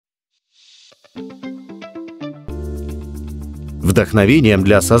Вдохновением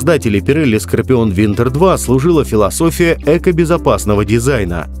для создателей Pirelli Scorpion Winter 2 служила философия эко-безопасного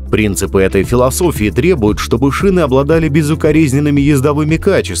дизайна. Принципы этой философии требуют, чтобы шины обладали безукоризненными ездовыми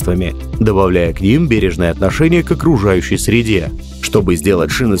качествами, добавляя к ним бережное отношение к окружающей среде. Чтобы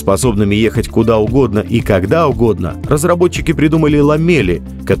сделать шины способными ехать куда угодно и когда угодно, разработчики придумали ламели,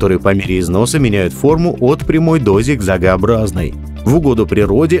 которые по мере износа меняют форму от прямой до зигзагообразной. В угоду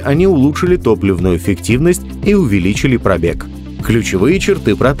природе они улучшили топливную эффективность и увеличили пробег. Ключевые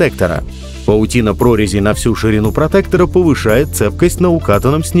черты протектора. Паутина прорезей на всю ширину протектора повышает цепкость на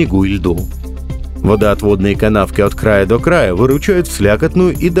укатанном снегу и льду. Водоотводные канавки от края до края выручают в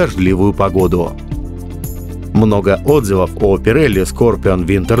слякотную и дождливую погоду. Много отзывов о Pirelli Scorpion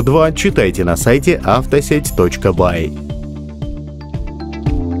Winter 2 читайте на сайте автосеть.by.